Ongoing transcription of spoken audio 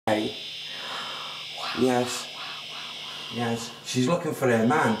Hey. Yes. Yes. She's looking for her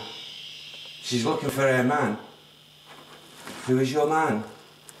man. She's looking for her man. Who is your man?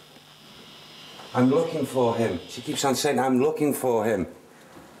 I'm looking for him. She keeps on saying, I'm looking for him.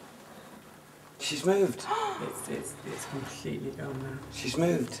 She's moved. It's completely gone now. She's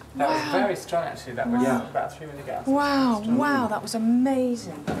moved. That was very strong, actually. That was about 3 minutes ago. Wow, wow, that was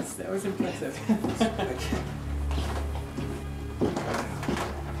amazing. That was impressive. Okay.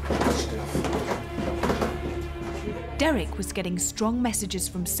 Derek was getting strong messages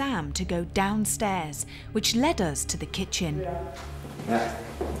from Sam to go downstairs, which led us to the kitchen. Yeah.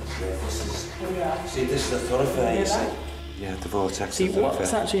 See, this is the thoroughfare, you see? Yeah, the vortex. See,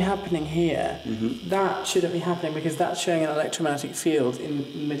 what's actually happening here, that shouldn't be happening because that's showing an electromagnetic field in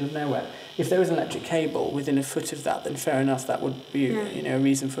the middle of nowhere. If there was an electric cable within a foot of that, then fair enough, that would be a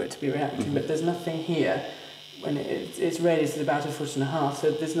reason for it to be reacting. But there's nothing here. When its radius is about 1.5 foot,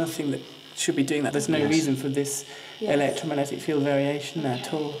 so there's nothing that should be doing that. There's no reason for this electromagnetic field variation there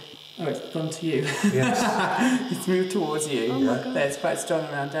at all. Oh, it's gone to you. Yes. It's moved towards you. Oh my God. There, it's quite strong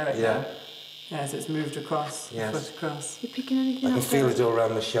around Derek now. Yes, it's moved across. Yes. Foot across. You picking anything up? I can feel it all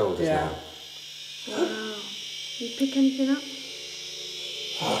around my shoulders now. Wow. You pick anything up?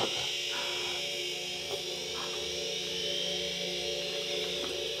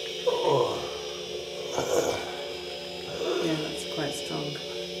 Yeah, that's quite strong.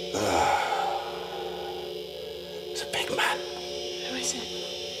 It's a big man. Who is it?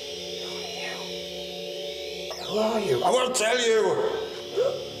 Who are you? I won't tell you!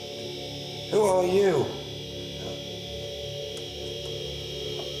 Who are you?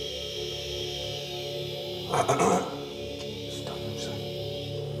 Stop him, son.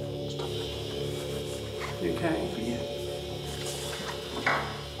 Stop him. You okay? Yeah.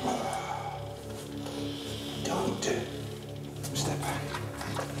 Don't step back.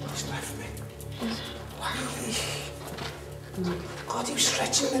 He's left me. God, he was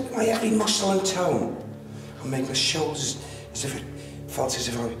stretching my every muscle and tone. And making my shoulders as if it felt as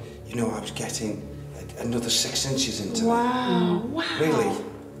if I was getting another 6 inches into me. Wow. Really.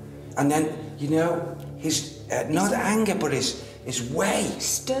 And then, his, not anger, but his way.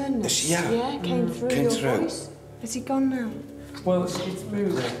 Sternness. Came Came through your through. voice. Is he gone now? Well, it's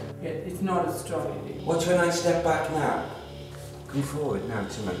moving. Yeah, it's not as strong. Watch when I step back now. Come forward now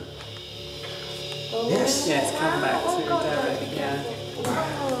to me. Oh. Yes. Yeah, it's come back to Derek, yeah.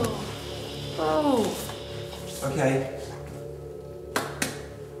 Oh. Okay.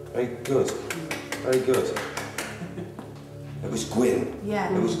 Very good. Very good. It was Gwyn.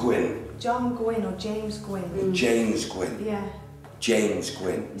 Yeah. It was Gwyn. John Gwyn or James Gwyn? James Gwyn. Yeah. James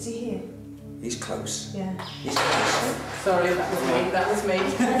Gwyn. Is he here? He's close. Yeah. He's close. Sorry, that was me.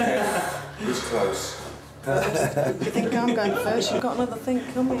 Okay. He's close. You think I'm going first? You've got another thing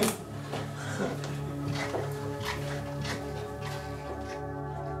coming.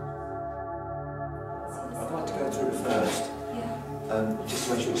 I'd like to go through it first. Just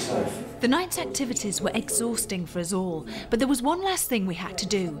to make sure it's safe. The night's activities were exhausting for us all, but there was one last thing we had to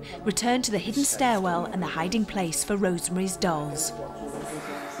do: return to the hidden stairwell and the hiding place for Rosemary's dolls.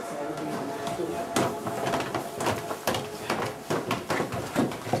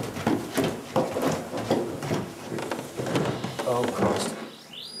 Oh, Christ.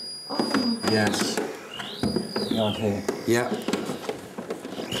 Oh. Yes. Right here. Yeah.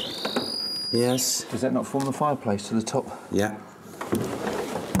 Yes. Does that not form the fireplace to the top? Yeah.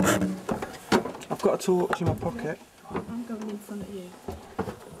 I've got a torch in my pocket. I'm going in front of you.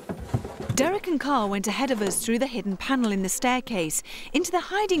 Derek and Carl went ahead of us through the hidden panel in the staircase into the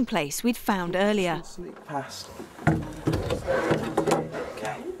hiding place we'd found earlier. Sneak past.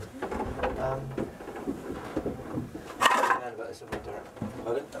 Okay.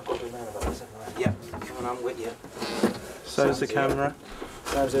 Yeah. Come on, I'm with you. So's the camera.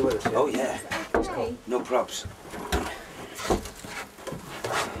 Sam's there with us. Oh yeah. Okay. No props.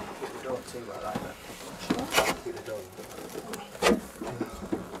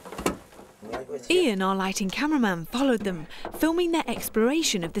 Ian, our lighting cameraman, followed them, filming their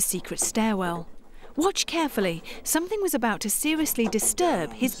exploration of the secret stairwell. Watch carefully. Something was about to seriously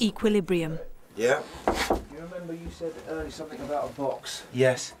disturb his equilibrium. Yeah. You remember you said earlier something about a box?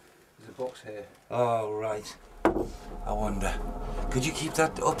 Yes. There's a box here. Oh, right. I wonder. Could you keep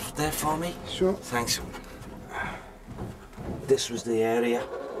that up there for me? Sure. Thanks. This was the area.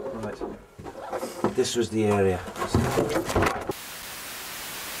 Right. This was the area.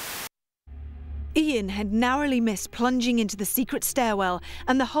 Ian had narrowly missed plunging into the secret stairwell,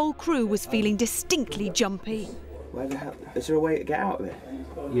 and the whole crew was feeling distinctly jumpy. Where the hell? Is there a way to get out of it?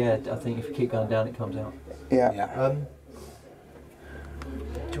 Yeah, I think if you keep going down, it comes out. Yeah. Yeah.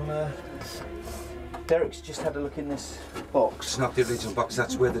 Do you want Derek's just had a look in this box. It's not the original box,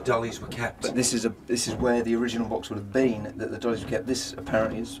 that's where the dollies were kept. But this is where the original box would have been, that the dollies were kept. This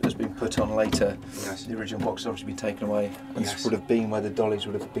apparently has been put on later. Yes. The original box has obviously been taken away. And Yes. this would have been where the dollies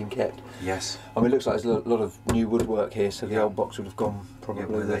would have been kept. Yes. I mean, it looks like there's a lot of new woodwork here, so the Yeah. old box would have gone probably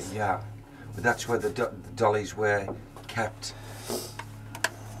with... Yeah, but that's where the dollies were kept.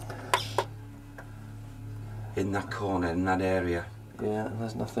 In that corner, in that area. Yeah, and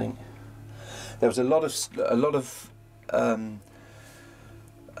there's nothing. There was a lot of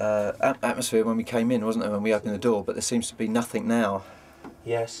atmosphere when we came in, wasn't there, when we opened the door? But there seems to be nothing now.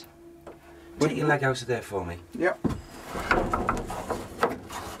 Yes. Take your leg out of there for me. Yep.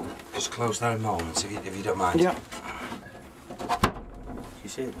 Just close that a moment, if you don't mind. Yep. You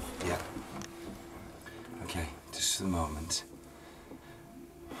see it? Yeah. Okay, just for the moment.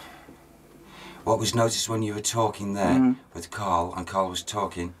 What was noticed when you were talking there with Carl, and Carl was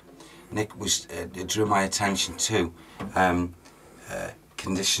talking, Nick was drew my attention to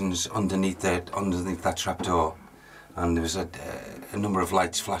conditions underneath that trapdoor, and there was a number of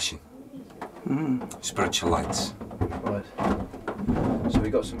lights flashing, spiritual lights. Right. So we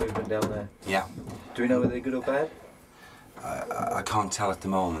got some movement down there. Yeah. Do we know whether they're good or bad? I can't tell at the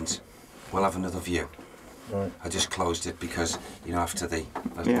moment. We'll have another view. Right. I just closed it because, you know, after the...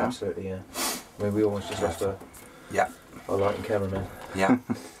 Yeah. Absolutely, yeah. I mean, we almost just lost our lighting cameraman. Yeah.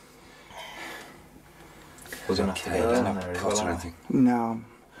 Wasn't Okay, there's no cut or anything. No,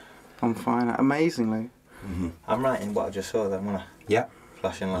 I'm fine. Amazingly. I'm right in what I just saw then, wasn't I? Yeah.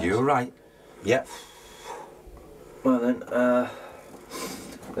 Flashing lights. You're right. Yeah. Well then,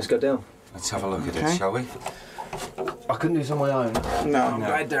 let's go down. Let's have a look at Okay. it, shall we? I couldn't do this on my own. No. I'm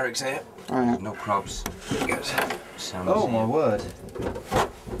glad Derek's here. Alright. No probs. Good. Sounds Oh my word.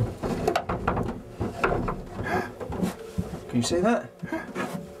 Can you see that?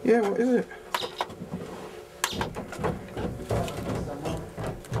 Yeah, what is it?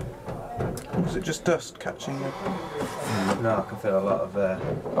 Was it just dust catching you? No, I can feel a lot of...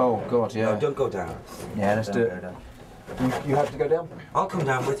 Oh god, yeah. No, don't go down. Yeah, let's do it. You have to go down? I'll come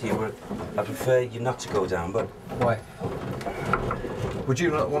down with you, but I prefer you not to go down, but Why? Would you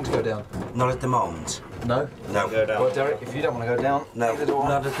not want to go down? not at the moment. No? No. Well, Derek, if you don't want to go down, No, neither do I.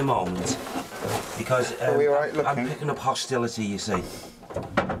 not at the moment. Because Are we all right I'm looking? picking up hostility, you see.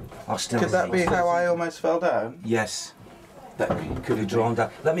 Hostility. Could that be how I almost fell down? Yes. That could have drawn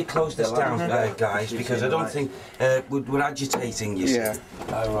that. Let me close this down, guys, because I don't think we're agitating, you see. Yeah.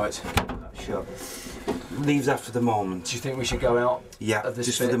 Oh, right. Sure. Leave that for the moment. Do you think we should go out? Yeah, of this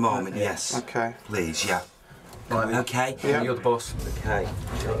just for bit? the moment, Yeah. yes. Okay. Please, yeah. Right. Okay? Yeah. You're the boss. Okay.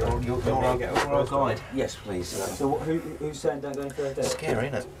 You're our guide. Yes, please. So who's saying don't go any further? Scary,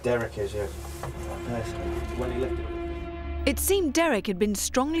 isn't it? Derek is, yeah. When he left it. It seemed Derek had been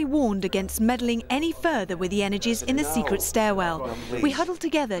strongly warned against meddling any further with the energies in the secret stairwell. We huddled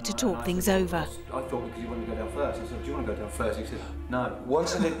together to talk things over. I thought because you wanted to go down first. I said, do you want to go down first? He said, no.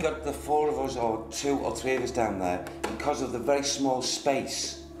 Once it had got the four of us, or two or three of us down there, because of the very small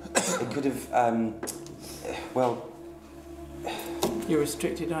space, it could have, well, You're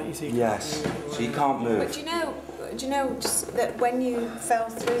restricted, aren't you? So you yes. can't So you can't But move. do you know just that when you fell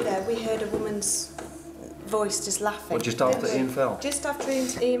through there, we heard a woman's voice just laughing. What, just after didn't we? Ian fell? Just after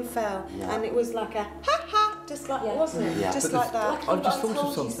Ian fell, and it was like a ha ha, just like wasn't it? Yeah. Just But like that. I just thought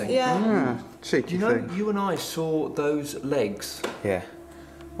of something. Yeah. Ah, cheeky You know, thing. you and I saw those legs. Yeah.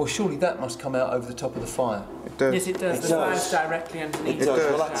 Well, surely that must come out over the top of the fire. It does. Yes, it does. It The does. fire's directly underneath. It does.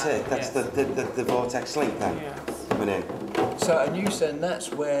 does. Well, that's it. That's Yes. the vortex link then. Yeah. Coming in. So, and you said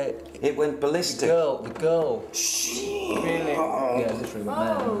that's where It went the ballistic. girl. Really? Yeah, literally went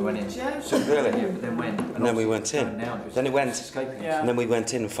mad and we went in. Joe. Really? Yeah, but then when? And then we went in. Then it went. Escaping. Yeah. And then we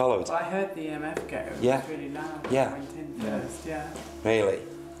went in and followed. Well, I heard the EMF go. It Yeah. was really loud. Yeah. I went in first, yeah. Really.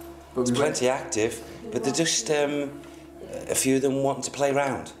 But It's we plenty active, but they're just a few of them wanting to play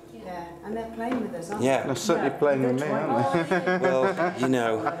around. Yeah, and they're playing with us, aren't Yeah. They're certainly playing with me, aren't they? Well, you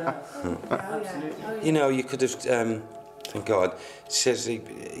know, they? you know, you could have. Thank God. It says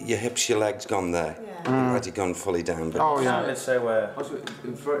your hips, your legs gone there. Yeah. You had it gone fully down, but Oh, yeah. Let's say It was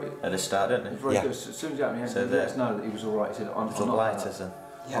very, at the start, didn't it? very Yeah. good. As soon as he opened his So hand, he let the- us know that he was all right. He said, I'm The not lighters hurt."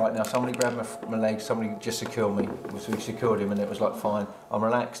 and... Right, now somebody grabbed my leg, somebody just secured me. So we secured him and it was like, fine, I'm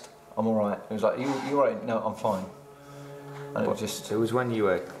relaxed, I'm all right. It was like, you all right? No, I'm fine. And it was just... It was when you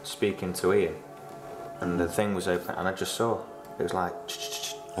were speaking to Ian and the thing was open and I just saw it was like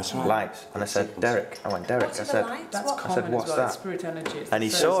that's right. lights and I said Derek. I went Derek. What I are said the lights? That's What? I said, common "What's as well. that?" It's spirit energy. It's and he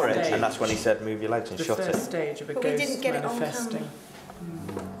the saw first it stage. and that's when he said move your legs and The shut first it. stage of a But we ghost didn't get it on manifesting.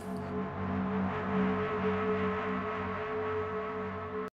 camera.